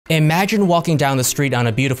Imagine walking down the street on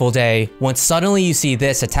a beautiful day when suddenly you see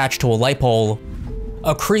this attached to a light pole.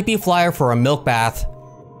 A creepy flyer for a milk bath.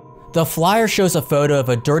 The flyer shows a photo of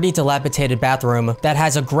a dirty, dilapidated bathroom that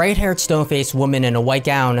has a gray-haired, stone-faced woman in a white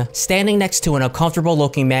gown standing next to an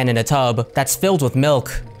uncomfortable-looking man in a tub that's filled with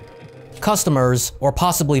milk. Customers, or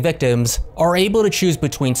possibly victims, are able to choose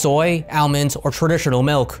between soy, almond, or traditional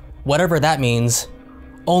milk, whatever that means.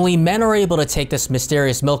 Only men are able to take this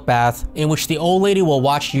mysterious milk bath, in which the old lady will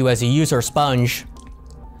watch you as you use her sponge.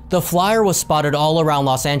 The flyer was spotted all around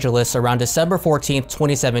Los Angeles around December 14th,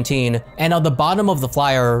 2017, and on the bottom of the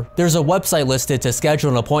flyer, there's a website listed to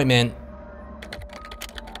schedule an appointment.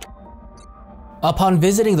 Upon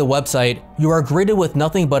visiting the website, you are greeted with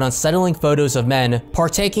nothing but unsettling photos of men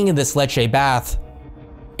partaking in this leche bath.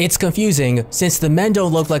 It's confusing since the men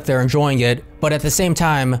don't look like they're enjoying it, but at the same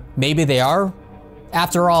time, maybe they are?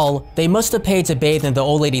 After all, they must have paid to bathe in the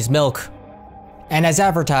old lady's milk. And as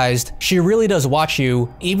advertised, she really does watch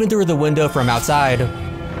you, even through the window from outside.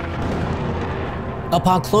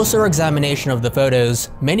 Upon closer examination of the photos,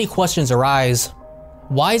 many questions arise.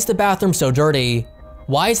 Why is the bathroom so dirty?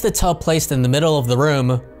 Why is the tub placed in the middle of the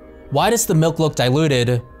room? Why does the milk look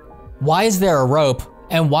diluted? Why is there a rope?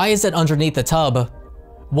 And why is it underneath the tub?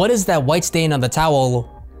 What is that white stain on the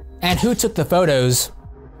towel? And who took the photos?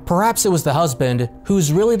 Perhaps it was the husband,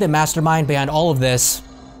 who's really the mastermind behind all of this.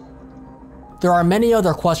 There are many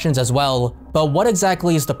other questions as well, but what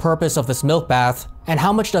exactly is the purpose of this milk bath, and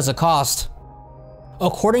how much does it cost?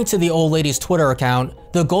 According to the old lady's Twitter account,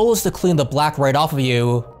 the goal is to clean the black right off of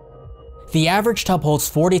you. The average tub holds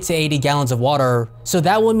 40 to 80 gallons of water, so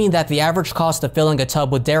that would mean that the average cost of filling a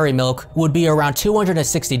tub with dairy milk would be around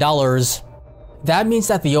 $260. That means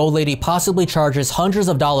that the old lady possibly charges hundreds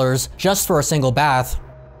of dollars just for a single bath.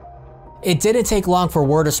 It didn't take long for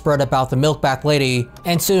word to spread about the milk bath lady,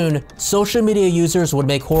 and soon, social media users would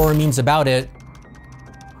make horror memes about it.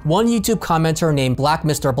 One YouTube commenter named Black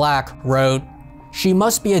Mr. Black wrote, "She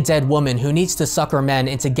must be a dead woman who needs to sucker men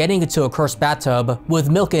into getting into a cursed bathtub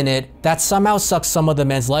with milk in it that somehow sucks some of the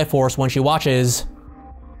men's life force when she watches."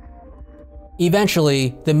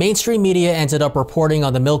 Eventually, the mainstream media ended up reporting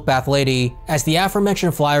on the milk bath lady, as the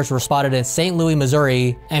aforementioned flyers were spotted in St. Louis,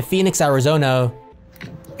 Missouri, and Phoenix, Arizona.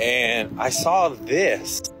 And I saw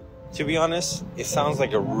this. To be honest, it sounds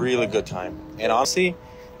like a really good time. And honestly,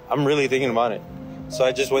 I'm really thinking about it. So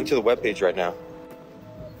I just went to the webpage right now.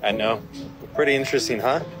 I know. Pretty interesting,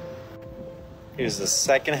 huh? Here's the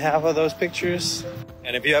second half of those pictures.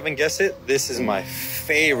 And if you haven't guessed it, this is my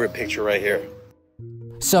favorite picture right here.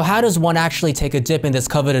 So how does one actually take a dip in this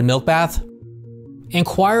coveted milk bath?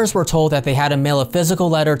 Inquirers were told that they had to mail a physical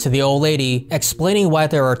letter to the old lady explaining why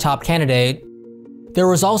they were a top candidate. There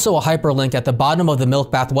was also a hyperlink at the bottom of the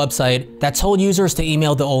milk bath website that told users to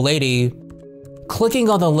email the old lady. Clicking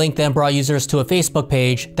on the link then brought users to a Facebook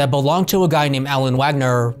page that belonged to a guy named Alan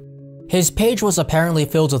Wagner. His page was apparently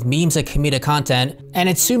filled with memes and comedic content, and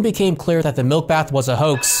it soon became clear that the milk bath was a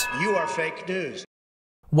hoax. You are fake news.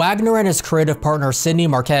 Wagner and his creative partner Sidney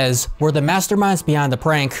Marquez were the masterminds behind the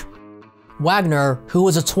prank. Wagner, who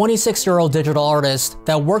was a 26-year-old digital artist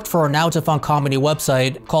that worked for a now-defunct comedy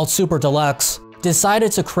website called Super Deluxe,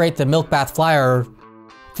 decided to create the milk bath flyer.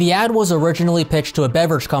 The ad was originally pitched to a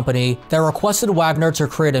beverage company that requested Wagner to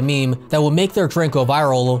create a meme that would make their drink go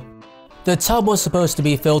viral. The tub was supposed to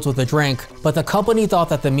be filled with a drink, but the company thought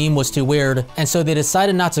that the meme was too weird, and so they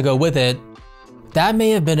decided not to go with it. That may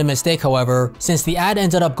have been a mistake, however, since the ad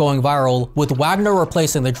ended up going viral, with Wagner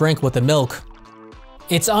replacing the drink with the milk.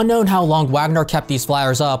 It's unknown how long Wagner kept these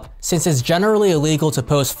flyers up, since it's generally illegal to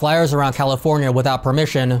post flyers around California without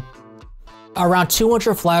permission. Around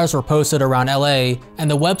 200 flyers were posted around LA,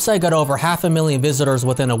 and the website got over 500,000 visitors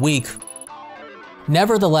within a week.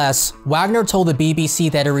 Nevertheless, Wagner told the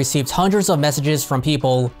BBC that he received hundreds of messages from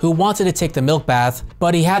people who wanted to take the milk bath,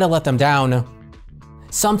 but he had to let them down.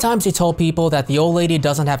 Sometimes he told people that the old lady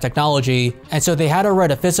doesn't have technology, and so they had to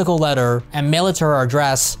write a physical letter and mail it to her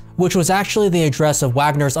address, which was actually the address of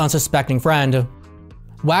Wagner's unsuspecting friend.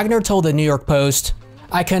 Wagner told the New York Post,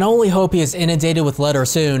 "I can only hope he is inundated with letters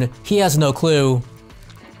soon. He has no clue."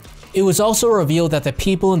 It was also revealed that the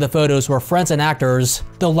people in the photos were friends and actors,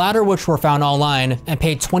 the latter which were found online and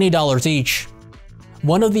paid $20 each.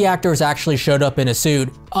 One of the actors actually showed up in a suit,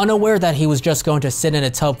 unaware that he was just going to sit in a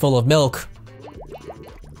tub full of milk.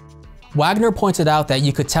 Wagner pointed out that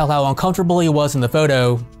you could tell how uncomfortable he was in the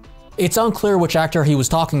photo. It's unclear which actor he was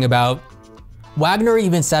talking about. Wagner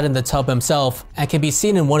even sat in the tub himself and can be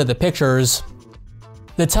seen in one of the pictures.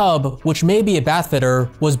 The tub, which may be a bath fitter,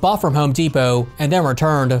 was bought from Home Depot and then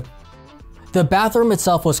returned. The bathroom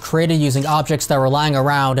itself was created using objects that were lying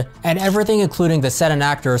around, and everything including the set and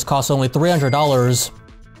actors cost only $300.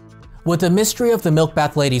 With the mystery of the milk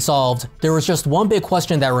bath lady solved, there was just one big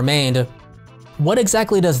question that remained. What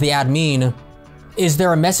exactly does the ad mean? Is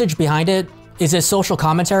there a message behind it? Is it social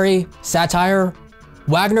commentary? Satire?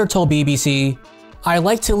 Wagner told BBC, "I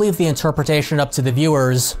like to leave the interpretation up to the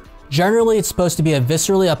viewers. Generally, it's supposed to be a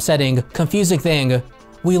viscerally upsetting, confusing thing.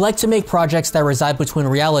 We like to make projects that reside between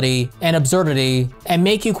reality and absurdity and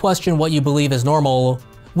make you question what you believe is normal.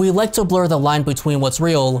 We like to blur the line between what's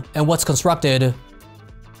real and what's constructed."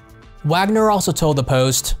 Wagner also told the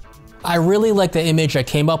Post, "I really like the image I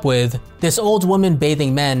came up with. This old woman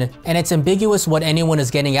bathing men, and it's ambiguous what anyone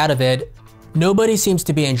is getting out of it. Nobody seems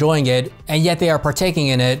to be enjoying it, and yet they are partaking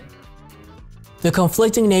in it." The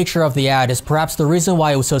conflicting nature of the ad is perhaps the reason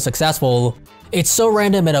why it was so successful. It's so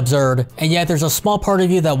random and absurd, and yet there's a small part of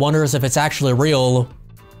you that wonders if it's actually real.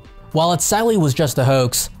 While it sadly was just a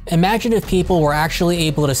hoax, imagine if people were actually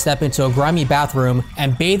able to step into a grimy bathroom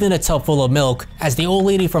and bathe in a tub full of milk as the old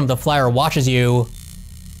lady from the flyer watches you.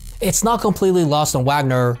 It's not completely lost on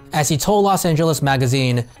Wagner, as he told Los Angeles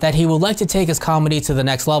Magazine that he would like to take his comedy to the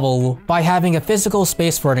next level by having a physical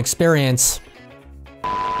space for an experience.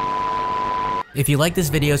 If you like this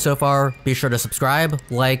video so far, be sure to subscribe,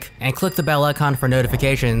 like, and click the bell icon for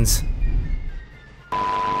notifications.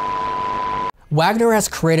 Wagner has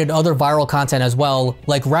created other viral content as well,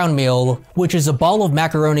 like Roundmeal, which is a ball of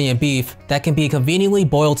macaroni and beef that can be conveniently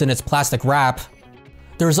boiled in its plastic wrap.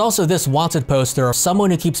 There's also this wanted poster of someone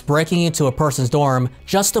who keeps breaking into a person's dorm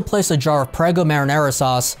just to place a jar of Prego marinara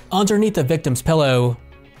sauce underneath the victim's pillow.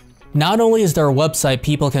 Not only is there a website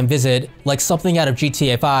people can visit, like something out of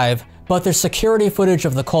GTA 5, but there's security footage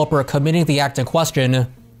of the culprit committing the act in question.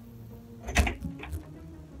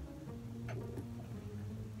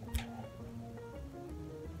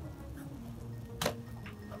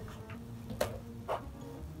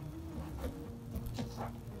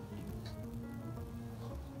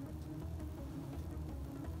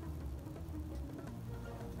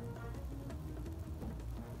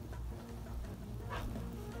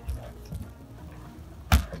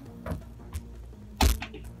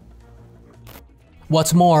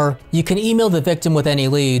 What's more, you can email the victim with any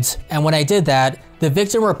leads, and when I did that, the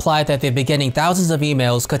victim replied that they've been getting thousands of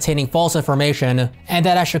emails containing false information, and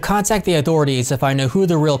that I should contact the authorities if I know who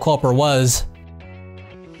the real culprit was.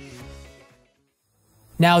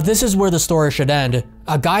 Now this is where the story should end.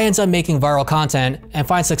 A guy ends up making viral content and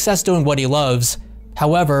finds success doing what he loves.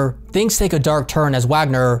 However, things take a dark turn as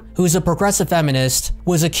Wagner, who's a progressive feminist,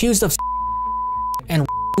 was accused of and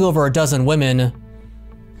over a dozen women.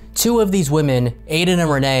 Two of these women, Aiden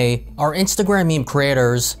and Renee, are Instagram meme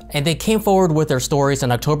creators, and they came forward with their stories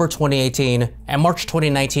in October 2018 and March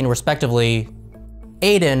 2019 respectively.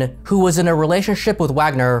 Aiden, who was in a relationship with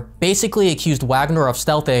Wagner, basically accused Wagner of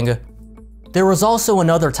stealthing. There was also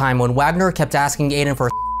another time when Wagner kept asking Aiden for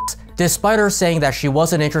despite her saying that she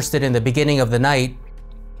wasn't interested in the beginning of the night.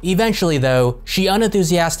 Eventually though, she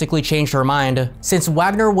unenthusiastically changed her mind, since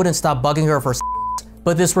Wagner wouldn't stop bugging her for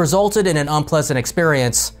but this resulted in an unpleasant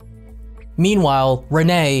experience. Meanwhile,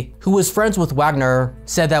 Renee, who was friends with Wagner,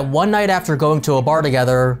 said that one night after going to a bar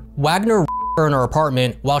together, Wagner her in her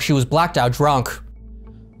apartment while she was blacked out drunk.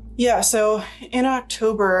 Yeah, so in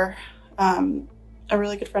October, a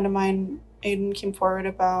really good friend of mine, Aiden, came forward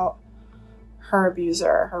about her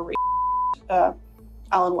abuser, her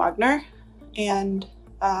Alan Wagner, and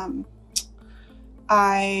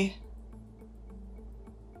I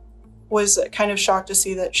was kind of shocked to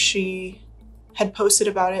see that she had posted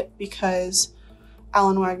about it because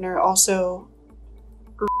Alan Wagner also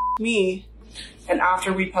me. And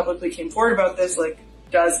after we publicly came forward about this,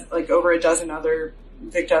 over a dozen other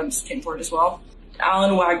victims came forward as well.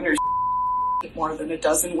 Alan Wagner more than a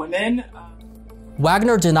dozen women.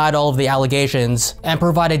 Wagner denied all of the allegations and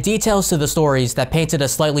provided details to the stories that painted a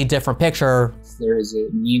slightly different picture. There is a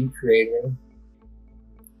meme creator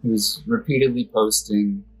who's repeatedly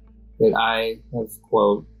posting that I have,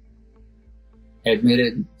 quote,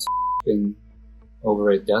 admitted to over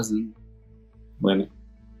a dozen women.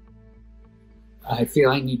 I feel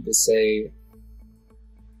I need to say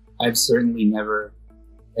I've certainly never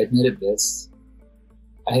admitted this.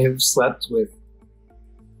 I have slept with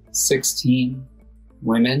 16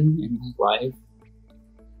 women in my life.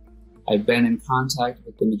 I've been in contact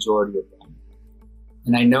with the majority of them.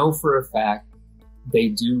 And I know for a fact they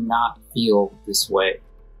do not feel this way.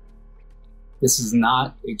 This is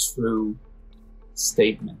not a true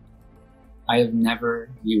statement. I have never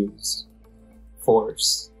used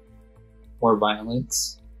force or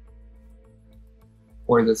violence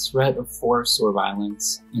or the threat of force or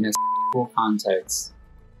violence in a full context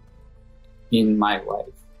in my life.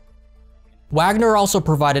 Wagner also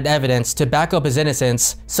provided evidence to back up his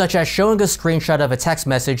innocence, such as showing a screenshot of a text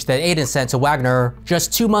message that Aiden sent to Wagner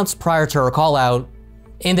just 2 months prior to her call out.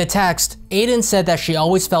 In the text, Aiden said that she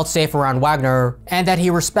always felt safe around Wagner and that he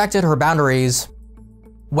respected her boundaries.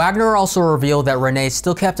 Wagner also revealed that Renee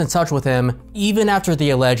still kept in touch with him even after the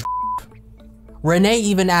alleged Renee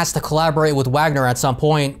even asked to collaborate with Wagner at some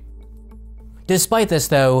point. Despite this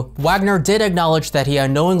though, Wagner did acknowledge that he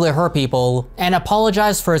unknowingly hurt people and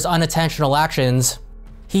apologized for his unintentional actions.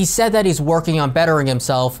 He said that he's working on bettering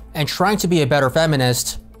himself and trying to be a better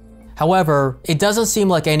feminist. However, it doesn't seem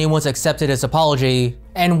like anyone's accepted his apology,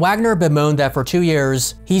 and Wagner bemoaned that for 2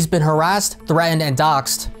 years, he's been harassed, threatened, and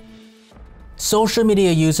doxxed. Social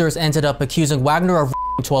media users ended up accusing Wagner of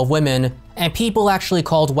 12 women, and people actually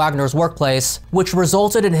called Wagner's workplace, which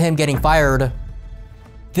resulted in him getting fired.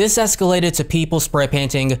 This escalated to people spray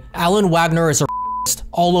painting "Alan Wagner is a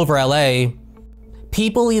all over LA.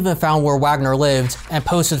 People even found where Wagner lived and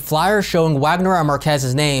posted flyers showing Wagner and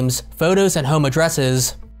Marquez's names, photos, and home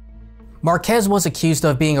addresses. Marquez was accused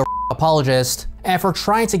of being a apologist and for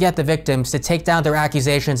trying to get the victims to take down their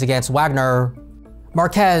accusations against Wagner.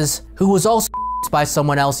 Marquez, who was also by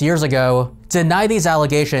someone else years ago, denied these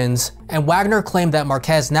allegations, and Wagner claimed that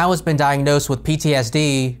Marquez now has been diagnosed with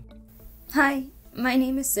PTSD. Hi, my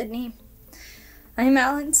name is Sydney. I'm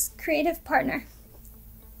Alan's creative partner.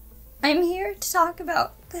 I'm here to talk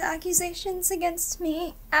about the accusations against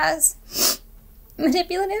me as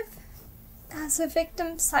manipulative, as a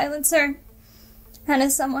victim silencer, and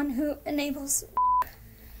as someone who enables.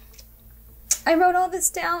 I wrote all this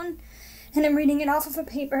down and I'm reading it off of a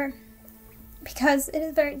paper because it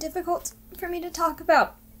is very difficult for me to talk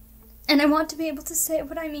about, and I want to be able to say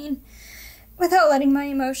what I mean without letting my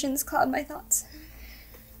emotions cloud my thoughts.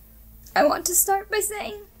 I want to start by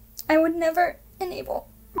saying I would never enable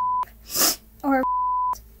or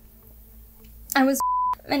I was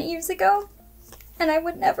many years ago, and I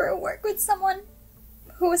would never work with someone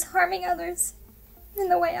who was harming others in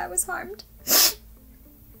the way I was harmed.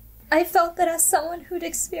 I felt that as someone who'd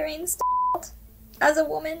experienced as a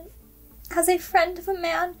woman, as a friend of a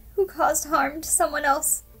man who caused harm to someone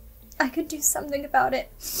else, I could do something about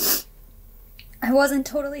it. I wasn't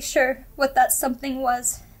totally sure what that something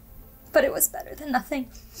was, but it was better than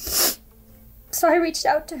nothing. So I reached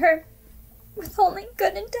out to her with only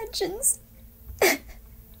good intentions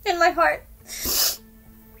in my heart.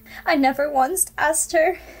 I never once asked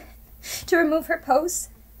her to remove her posts,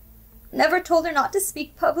 never told her not to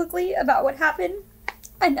speak publicly about what happened.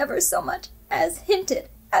 I never so much as hinted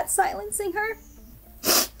at silencing her.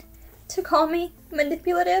 To call me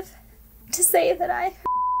manipulative, to say that I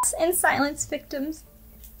and silence victims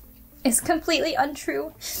is completely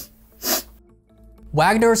untrue.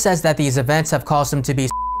 Wagner says that these events have caused him to be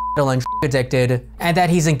and addicted, and that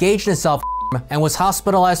he's engaged in self and was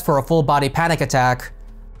hospitalized for a full-body panic attack.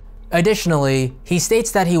 Additionally, he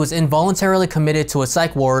states that he was involuntarily committed to a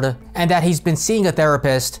psych ward, and that he's been seeing a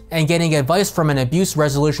therapist and getting advice from an abuse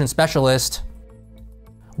resolution specialist.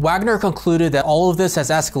 Wagner concluded that all of this has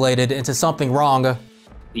escalated into something wrong.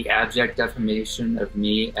 The abject defamation of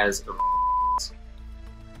me as a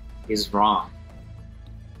is wrong.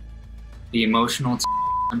 The emotional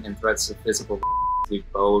and threats of physical we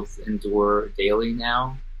both endure daily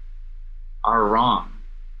now are wrong.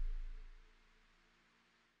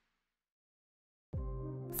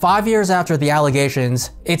 5 years after the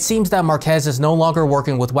allegations, it seems that Marquez is no longer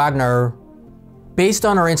working with Wagner. Based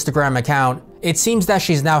on her Instagram account, it seems that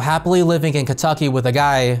she's now happily living in Kentucky with a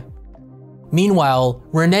guy. Meanwhile,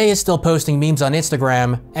 Renee is still posting memes on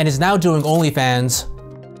Instagram and is now doing OnlyFans.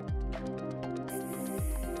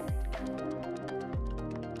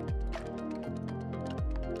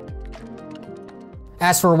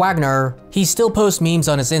 As for Wagner, he still posts memes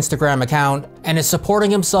on his Instagram account and is supporting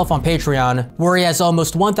himself on Patreon, where he has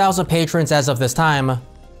almost 1,000 patrons as of this time.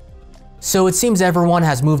 So it seems everyone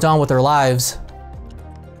has moved on with their lives.